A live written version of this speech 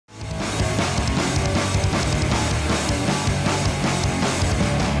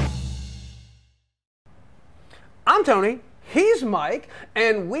I'm Tony, he's Mike,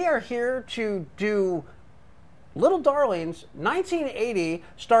 and we are here to do Little Darlings, 1980,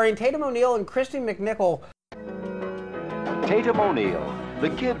 starring Tatum O'Neal and Christy McNichol. Tatum O'Neal, the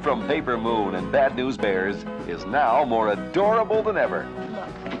kid from Paper Moon and Bad News Bears, is now more adorable than ever. Look,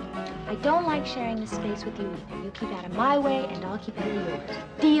 I don't like sharing this space with you either. You keep out of my way, and I'll keep out of yours.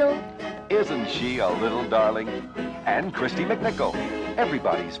 Deal? Isn't she a little darling? And Christy McNichol,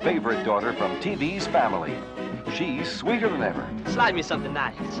 everybody's favorite daughter from TV's Family. She's sweeter than ever. Slide me something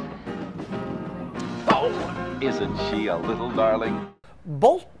nice. Oh! Isn't she a little darling?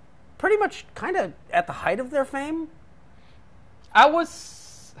 Both pretty much kind of at the height of their fame.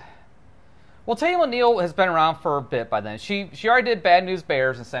 Well, Tatum O'Neal has been around for a bit by then. She already did Bad News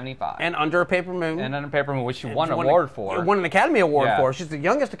Bears in '75. And Under a Paper Moon. And Under a Paper Moon, which she won an award for. Won an Academy Award for. She's the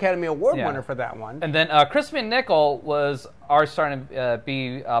youngest Academy Award winner for that one. And then Christy McNichol was already starting to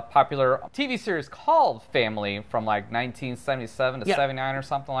be a popular TV series called Family from like 1977 to 79 or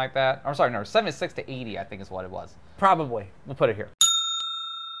something like that. I'm sorry, no, 76 to 80 I think is what it was. Probably. We'll put it here.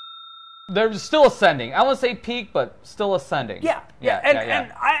 They're still ascending. I won't say peak, but still ascending.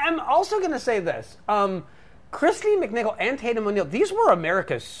 And I'm also going to say this. Christy McNichol and Tatum O'Neal, these were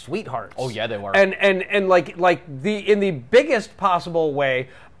America's sweethearts. Oh, yeah, they were. And like in the biggest possible way.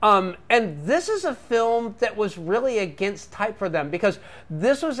 And this is a film that was really against type for them because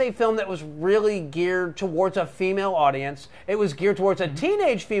this was a film that was really geared towards a female audience. It was geared towards a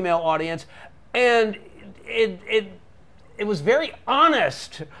teenage female audience. And it was very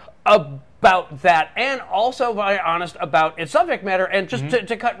honest about that, and also very honest about its subject matter. And just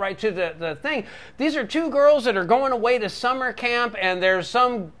to cut right to the thing, these are two girls that are going away to summer camp, and there's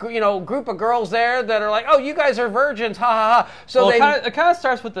some group of girls there that are like, "Oh, you guys are virgins, ha ha ha." So it kind of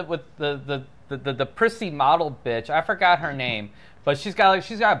starts with the prissy model bitch. I forgot her name. But she's got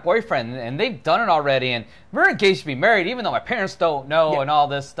a boyfriend, and they've done it already, and we're engaged to be married, even though my parents don't know, and all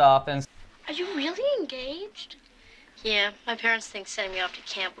this stuff. And are you really engaged? Yeah, my parents think sending me off to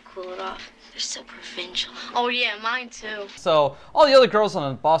camp will cool it off. They're so provincial. Oh, yeah, mine too. So all the other girls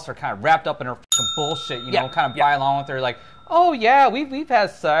on the bus are kind of wrapped up in her bullshit, you know, kind of buy along with her, like, oh, yeah, we've had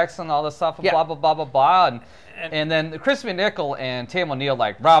sex and all this stuff, and blah, blah, blah, blah, blah. And then Christy McNichol and Tatum O'Neal,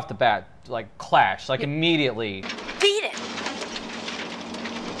 like, right off the bat, like, clash, like, immediately. Beat it!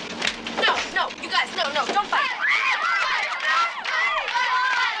 No, you guys, no, don't fight.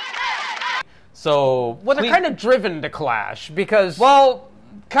 So, they're kind of driven to clash because... Well,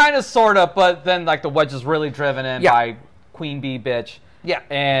 kind of, sort of, but then, like, the wedge is really driven in by Queen Bee bitch. Yeah.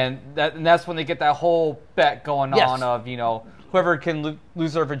 And that's when they get that whole bet going on of, whoever can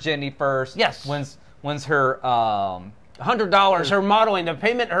lose their virginity first wins her... $100, her modeling, the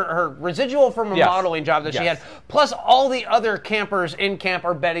payment, her residual from a modeling job that she had, plus all the other campers in camp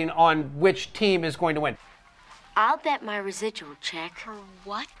are betting on which team is going to win. I'll bet my residual check. For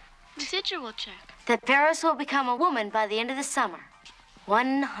what? Residual check. That Paris will become a woman by the end of the summer.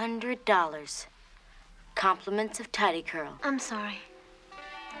 $100. Compliments of Tidy Curl. I'm sorry.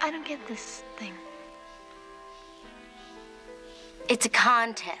 I don't get this thing. It's a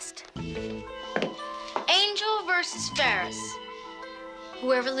contest. Angel versus Ferris.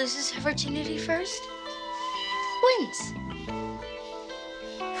 Whoever loses her virginity first wins.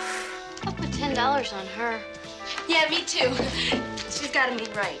 I'll put $10 on her. Yeah, me too. She's got to be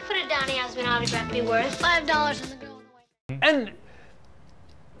right. Put it down, he has an autograph be worth $5 on the bill. And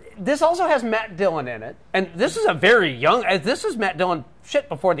this also has Matt Dillon in it, and this is a very young. This is Matt Dillon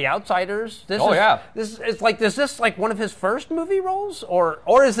before The Outsiders. Is this like one of his first movie roles,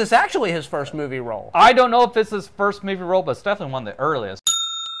 or is this actually his first movie role? I don't know if it's his first movie role, but it's definitely one of the earliest.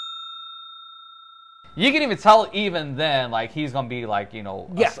 You can even tell even then, like he's gonna be like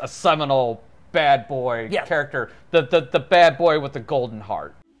a seminal bad boy character, the bad boy with the golden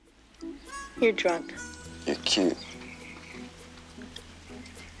heart. You're drunk. You're cute.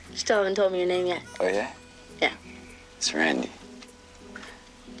 Still haven't told me your name yet. Oh, yeah? Yeah. It's Randy.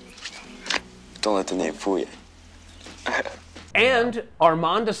 Don't let the name fool you. And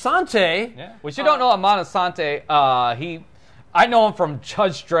Armand Asante. Yeah. Which you don't know Armand Asante, I know him from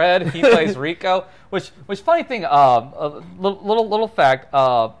Judge Dredd. He plays Rico. Which funny thing, a little fact,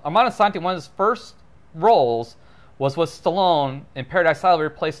 Armand Asante, one of his first roles was with Stallone in Paradise Island, where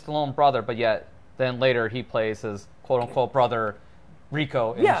he plays Stallone's brother, but yet then later he plays his quote-unquote brother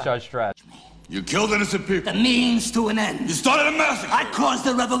Rico in Judge Dredd. You killed innocent people. The means to an end. You started a massacre. I caused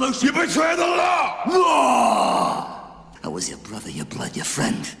the revolution. You betrayed the law. Law! I was your brother, your blood, your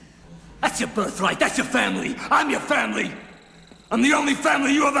friend. That's your birthright. That's your family. I'm your family. I'm the only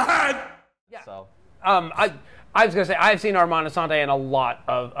family you ever had. Yeah. So, I was going to say, I've seen Armand Asante in a lot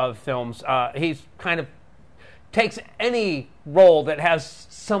of films. He's kind of takes any role that has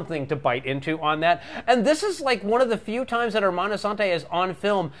something to bite into on that. And this is like one of the few times that Armand Asante is on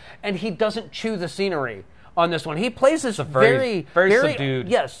film and he doesn't chew the scenery on this one. He plays this very subdued.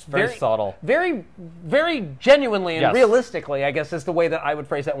 Yes. Very subtle. Very genuinely and realistically, I guess is the way that I would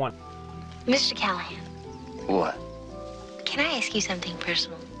phrase that one. Mr. Callahan, What? can I ask you something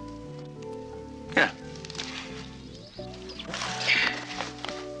personal? Yeah.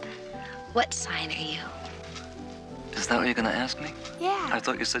 What sign are you? Is that what you're gonna ask me? Yeah, I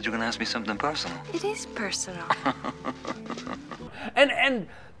thought you said you were gonna ask me something personal. it is personal. And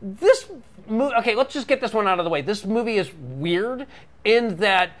this movie, okay, let's just get this one out of the way. This movie is weird in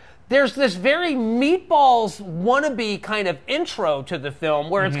that there's this very Meatballs wannabe kind of intro to the film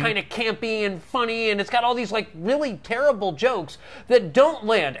where it's kind of campy and funny and it's got all these like really terrible jokes that don't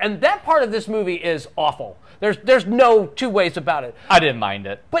land. And that part of this movie is awful. There's no two ways about it. I didn't mind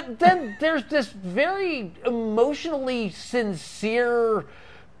it. But then there's this very emotionally sincere,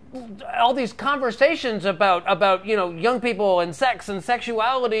 all these conversations about young people and sex and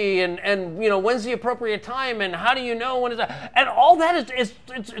sexuality and when's the appropriate time and how do you know when is that, and all that is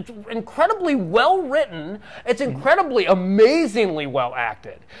it's incredibly well written. It's incredibly amazingly well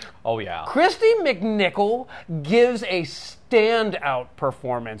acted. Oh yeah. Christy McNichol gives a standout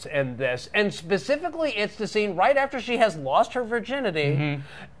performance in this, and specifically it's the scene right after she has lost her virginity,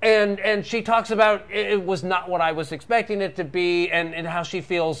 and she talks about it was not what I was expecting it to be, and how she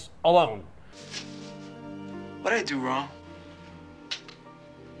feels alone. What did I do wrong?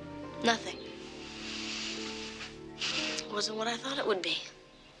 Nothing. It wasn't what I thought it would be.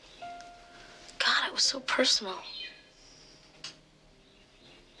 God, it was so personal.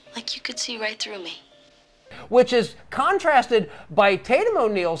 Like you could see right through me. Which is contrasted by Tatum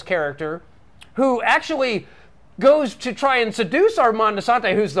O'Neal's character, who actually goes to try and seduce Armand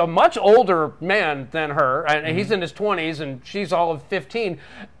Asante, who's a much older man than her, and he's in his 20s, and she's all of 15,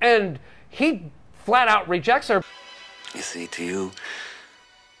 and he flat out rejects her. You see, to you,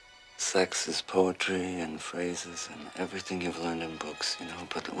 sex is poetry and phrases and everything you've learned in books,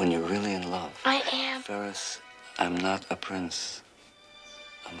 but when you're really in love... I am. Ferris, I'm not a prince.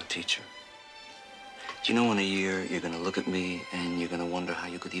 I'm a teacher. Do you know in a year you're going to look at me and you're going to wonder how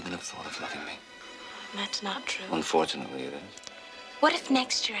you could even have thought of loving me? That's not true. Unfortunately, it is. What if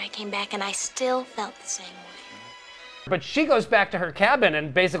next year I came back and I still felt the same way? But she goes back to her cabin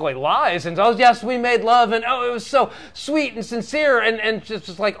and basically lies and says, oh, yes, we made love, and oh, it was so sweet and sincere, and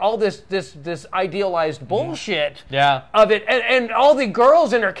just like all this idealized bullshit of it. And all the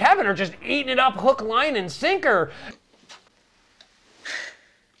girls in her cabin are just eating it up hook, line, and sinker.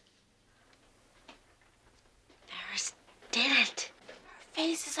 Ferris did it. Her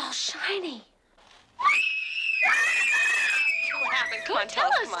face is all shiny. What happened? Come on, tell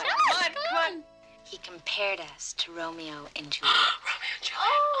us. Come on. He compared us to Romeo and Juliet. Romeo and Juliet.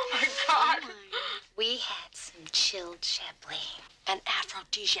 Oh my God. We had some chilled Chablis. An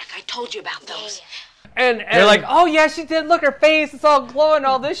aphrodisiac. I told you about those. And They're like, oh yeah, she did. Look, her face, it's all glowing,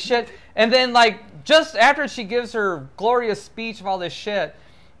 all this shit. And then like just after she gives her glorious speech of all this shit,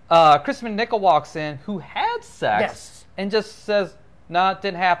 Christy McNichol walks in, who had sex, and just says, "Nah, it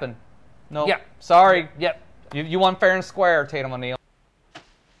didn't happen. No, sorry. Yep, you won fair and square, Tatum O'Neal."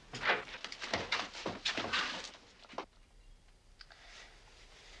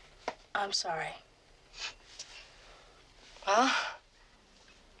 I'm sorry. Well,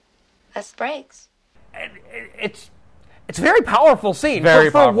 that's the breaks. it's a very powerful scene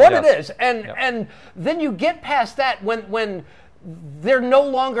Very for powerful, what yes. it is, and then you get past that when they're no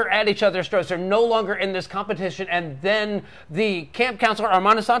longer at each other's throats, they're no longer in this competition, and then the camp counselor,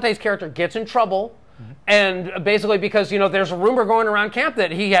 Armand Asante's character, gets in trouble. And basically because, there's a rumor going around camp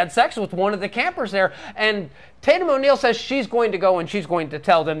that he had sex with one of the campers there. And Tatum O'Neal says she's going to go and she's going to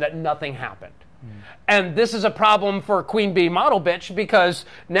tell them that nothing happened. And this is a problem for Queen Bee Model Bitch because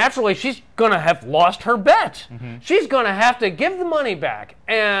naturally she's going to have lost her bet. She's going to have to give the money back.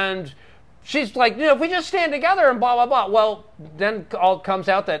 And she's like, if we just stand together and blah, blah, blah. Well, then all comes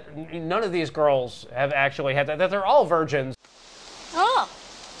out that none of these girls have actually had that they're all virgins. Oh.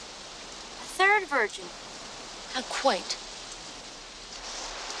 Third virgin. Not quite.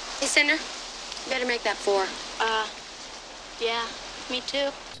 Hey, Cinder, you better make that 4. Yeah, me too.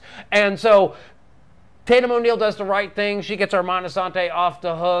 And so Tatum O'Neal does the right thing. She gets Armand Asante off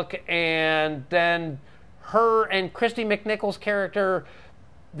the hook, and then her and Christy McNichol's character,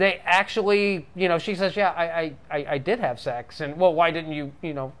 they actually, she says, yeah, I did have sex. And, well, why didn't you,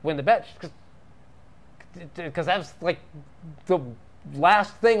 win the bet? Because that was like the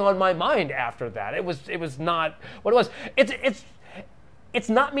last thing on my mind after that. It was not what it was. it's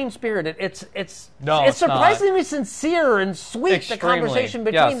not mean-spirited. It's it's surprisingly sincere and sweet, Extremely. the conversation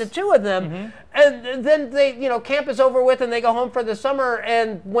between the two of them. And then they, camp is over with and they go home for the summer.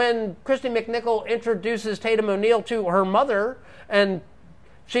 And when Christy McNichol introduces Tatum O'Neal to her mother, and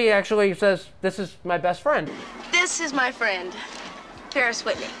she actually says, "This is my best friend." This is my friend, Ferris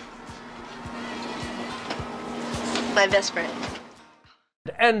Whitney. My best friend.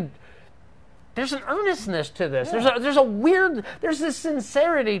 And there's an earnestness to this. There's this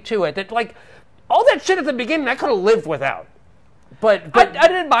sincerity to it that, like, all that shit at the beginning I could have lived without. But I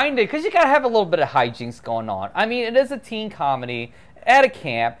didn't mind it because you got to have a little bit of hijinks going on. I mean, it is a teen comedy at a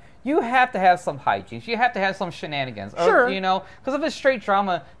camp. You have to have some hijinks. You have to have some shenanigans. Sure. Because if it's straight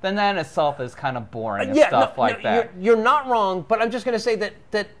drama, then that in itself is kind of boring and stuff like that. You're not wrong, but I'm just going to say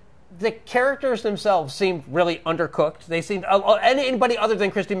that the characters themselves seem really undercooked. They seem anybody other than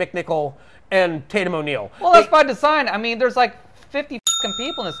Christy McNichol and Tatum O'Neal. Well, that's by design. I mean, there's like 50 fucking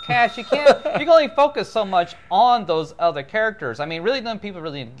people in this cast. You can only focus so much on those other characters. I mean, really, none people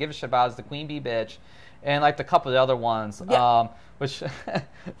really give a shit about is the Queen Bee bitch, and like the couple of the other ones. Yeah. Which,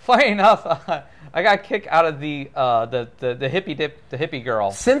 funny enough, I got kicked out of the hippie girl,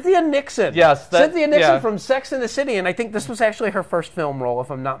 Cynthia Nixon. Yes, Cynthia Nixon from Sex and the City, and I think this was actually her first film role,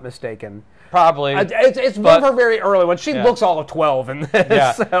 if I'm not mistaken. Probably. It's one of her very early ones. She looks all of 12 in this.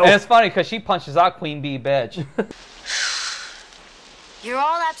 Yeah, so. And it's funny because she punches out Queen Bee bitch. You're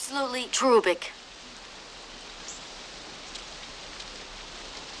all absolutely cherubic.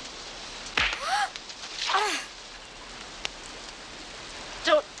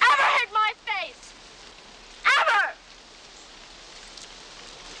 Don't ever hit my face! Ever!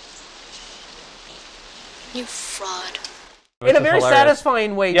 You fraud. In a very hilarious.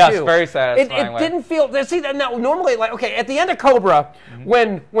 Satisfying way, yes, too. Very satisfying It didn't feel... See, now, normally, like, okay, at the end of Cobra,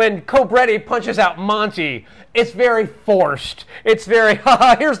 when Cobretti punches out Monty, it's very forced. It's very,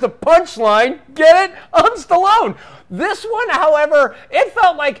 here's the punchline. Get it? I'm Stallone. This one, however, it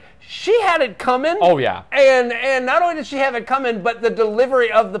felt like she had it coming. Oh, yeah. And not only did she have it coming, but the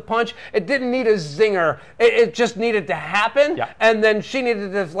delivery of the punch, it didn't need a zinger. It just needed to happen. Yeah. And then she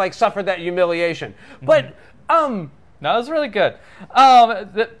needed to, like, suffer that humiliation. But, No, it was really good.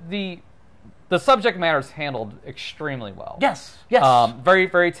 The subject matter is handled extremely well. Yes. Very,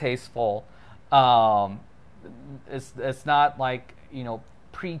 very tasteful. It's not like,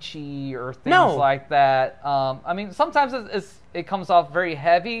 preachy or things like that. I mean, sometimes it comes off very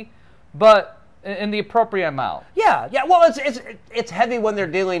heavy, but in the appropriate amount. Yeah. Well, it's heavy when they're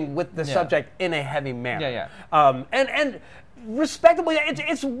dealing with the subject in a heavy manner. Yeah. And respectably,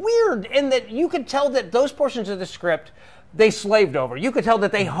 it's weird in that you could tell that those portions of the script they slaved over. You could tell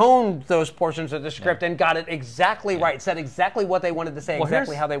that they honed those portions of the script and got it exactly right, said exactly what they wanted to say,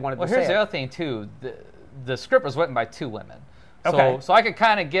 exactly how they wanted to say it. Well, here's the other thing, too. The script was written by 2 women. Okay. So I could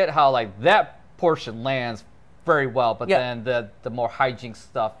kind of get how, like, that portion lands very well, but then the more hijinks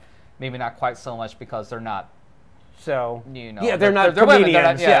stuff, maybe not quite so much because they're not. So they're not they're comedians.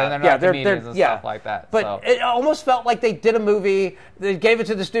 Women. They're not comedians and stuff like that. But it almost felt like they did a movie, they gave it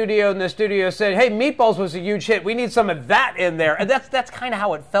to the studio, and the studio said, "Hey, Meatballs was a huge hit. We need some of that in there." And that's kind of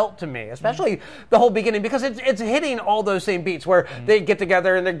how it felt to me, especially the whole beginning, because it's hitting all those same beats where they get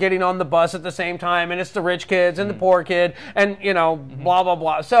together and they're getting on the bus at the same time, and it's the rich kids and the poor kid, and blah blah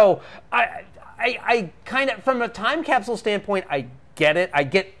blah. So I kind of, from a time capsule standpoint, I get it. I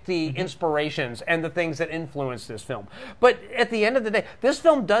get the inspirations and the things that influence this film. But at the end of the day, this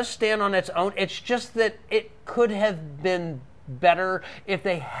film does stand on its own. It's just that it could have been better if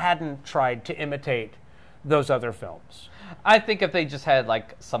they hadn't tried to imitate those other films. I think if they just had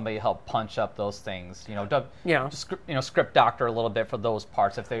like somebody help punch up those things, script doctor a little bit for those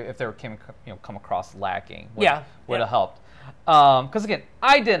parts, if they were come across lacking, would have helped. Because again,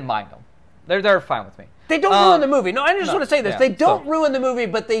 I didn't mind them. They're fine with me. They don't ruin the movie. No, I just want to say this. They don't ruin the movie,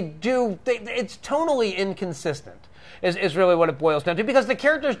 but they do. It's tonally inconsistent. Is really what it boils down to, because the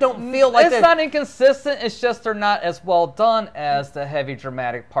characters don't feel like it's not inconsistent. It's just they're not as well done as the heavy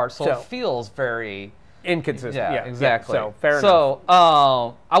dramatic parts, so it feels very inconsistent. Yeah, exactly. So fair enough.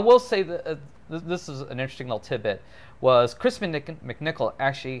 So I will say that this is an interesting little tidbit. Was Chris McNichol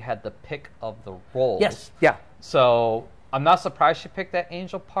actually had the pick of the role? Yes. Yeah. So I'm not surprised she picked that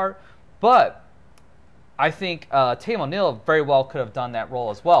angel part, but I think Tatum O'Neal very well could have done that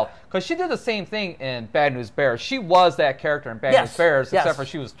role as well, because she did the same thing in Bad News Bears. She was that character in Bad News Bears, except for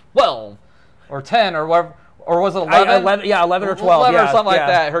she was 12 or 10 or whatever, or was it 11? 11 or 12. 11 or something like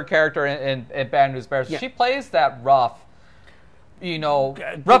that, her character in Bad News Bears. Yeah. She plays that rough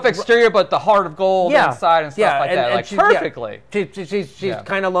exterior, but the heart of gold inside and stuff like that, perfectly. She's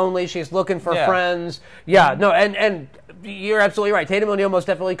kind of lonely. She's looking for friends. Yeah, no, and you're absolutely right. Tatum O'Neal most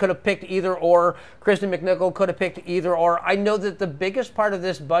definitely could have picked either or. Christy McNichol could have picked either or. I know that the biggest part of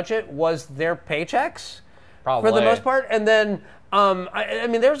this budget was their paychecks, for the most part, and then I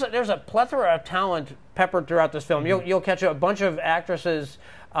mean, there's a plethora of talent peppered throughout this film. You'll catch a bunch of actresses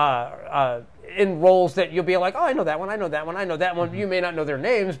in roles that you'll be like, oh, I know that one, I know that one, I know that one. You may not know their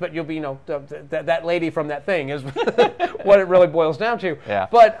names, but you'll be, that lady from that thing is what it really boils down to. Yeah.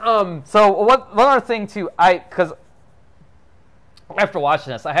 But so one other thing too, because after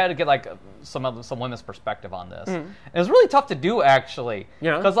watching this, I had to get like some women's perspective on this. And it was really tough to do, actually.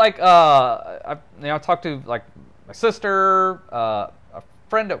 Because I talked to like my sister, a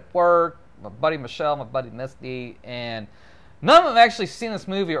friend at work, my buddy Michelle, my buddy Misty, and none of them actually seen this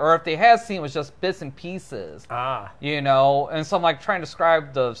movie, or if they had seen it, was just bits and pieces. And so I'm like trying to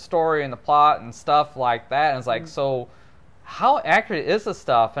describe the story and the plot and stuff like that, and it's like, so how accurate is this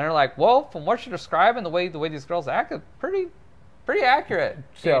stuff? And they're like, well, from what you're describing, the way these girls act, it's pretty accurate.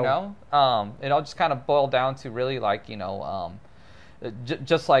 So, it all just kind of boiled down to really like,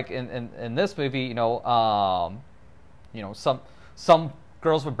 just like in this movie, some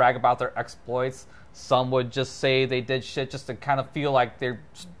girls would brag about their exploits. Some would just say they did shit just to kind of feel like they're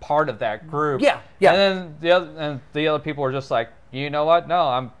part of that group. Yeah. And then the other people were just like, you know what? No,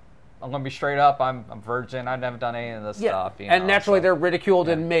 I'm going to be straight up. I'm virgin. I've never done any of this stuff. And naturally, they're ridiculed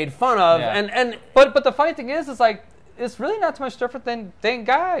and made fun of. Yeah. But the funny thing is like, it's really not too much different than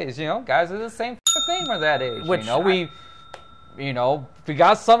guys. Guys are the same thing for that age. Which if we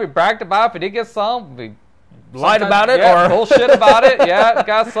got some, we bragged about it. If we did get some, we lied about it or or bullshit about it. Yeah,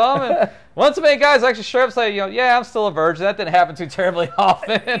 got some. And once so many guys actually straight up say, yeah, I'm still a virgin. That didn't happen too terribly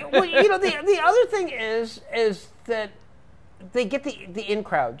often. Well, the other thing is that they get the in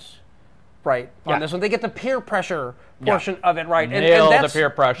crowds right on this one. They get the peer pressure portion of it right. Nailed and that's, the peer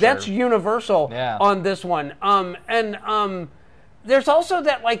pressure. That's universal on this one. There's also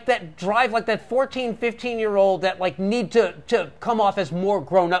that drive, like that 14, 15-year-old that like need to come off as more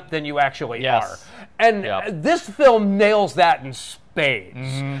grown up than you actually are. And this film nails that in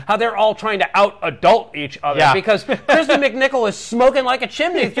spades. How they're all trying to out-adult each other. Because Christy McNichol is smoking like a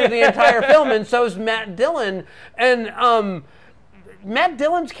chimney through the entire film, and so is Matt Dillon. And Matt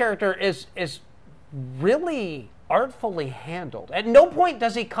Dillon's character is really artfully handled. At no point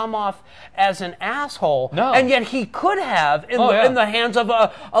does he come off as an asshole, and yet he could have in the hands of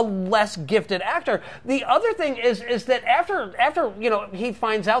a less gifted actor. The other thing is that after he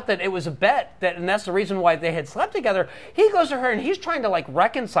finds out that it was a bet, and that's the reason why they had slept together, he goes to her and he's trying to like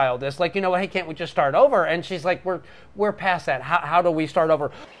reconcile this, like, hey, can't we just start over? And she's like, we're past that. How do we start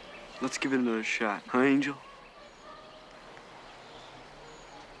over? Let's give it another shot, huh, Angel?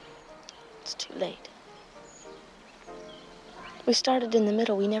 It's too late. We started in the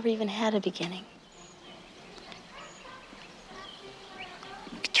middle. We never even had a beginning.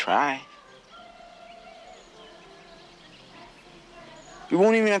 We could try. We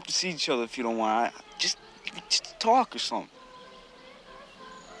won't even have to see each other if you don't want. Just talk or something.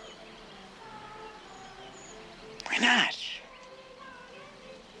 Why not?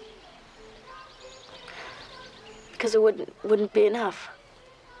 Because it wouldn't be enough.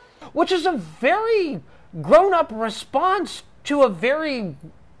 Which is a very grown-up response to a very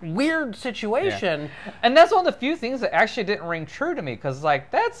weird situation. And that's one of the few things that actually didn't ring true to me, because like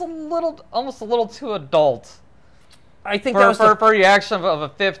that's almost a little too adult. I think for the reaction of a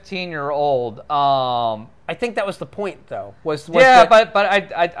 15-year-old. I think that was the point, though. But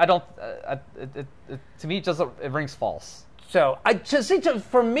I don't. To me, it rings false. So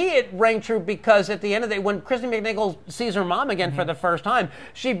for me, it rang true because at the end of the day, when Christy McNichol sees her mom again for the first time,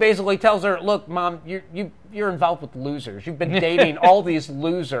 she basically tells her, "Look, Mom, you're involved with losers. You've been dating all these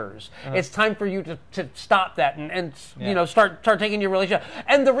losers. It's time for you to stop that and start taking your relationship."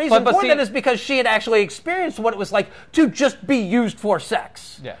 And the reason for that is because she had actually experienced what it was like to just be used for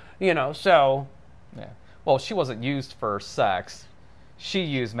sex. So. Yeah. Well, she wasn't used for sex. She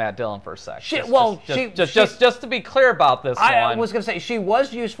used Matt Dillon for sex. Just to be clear about this one. I was going to say, she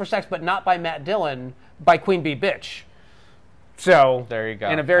was used for sex, but not by Matt Dillon, by Queen Bee Bitch. So, there you go.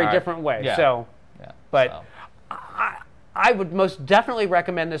 In a very different way. Yeah. I would most definitely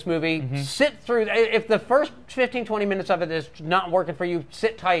recommend this movie. Sit through, if the first 15, 20 minutes of it is not working for you,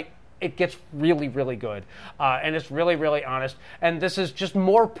 sit tight. It gets really, really good. And it's really, really honest. And this is just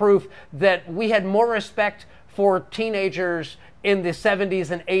more proof that we had more respect for teenagers in the 70s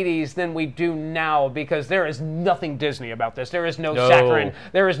and 80s than we do now, because there is nothing Disney about this. There is no saccharine.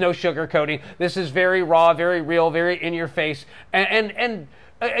 There is no sugarcoating. This is very raw, very real, very in your face. And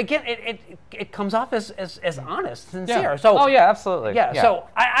again, it comes off as honest, sincere. So, absolutely. So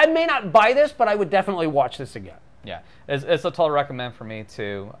I may not buy this, but I would definitely watch this again. Yeah, it's a total recommend for me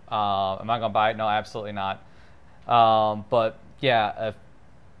too. Am I gonna buy it? No, absolutely not. But yeah, if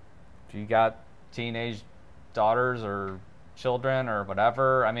you got teenage daughters or children or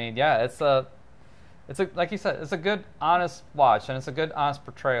whatever, I mean, yeah, it's a like you said, it's a good, honest watch, and it's a good, honest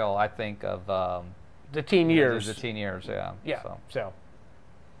portrayal, I think, of the teen years. The teen years, yeah. Yeah. So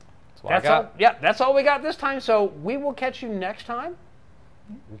that's all. Yeah, that's all we got this time. So we will catch you next time.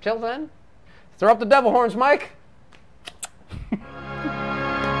 Until then, throw up the devil horns, Mike.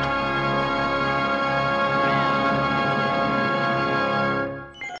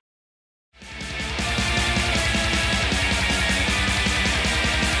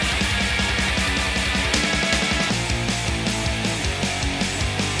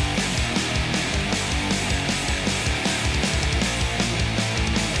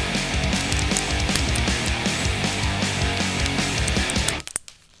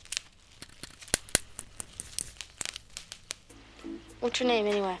 What's your name,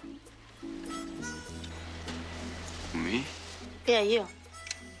 anyway? Me? Yeah, you.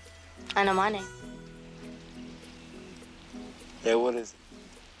 I know my name. Yeah, what is it?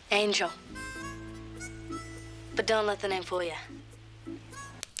 Angel. But don't let the name fool you.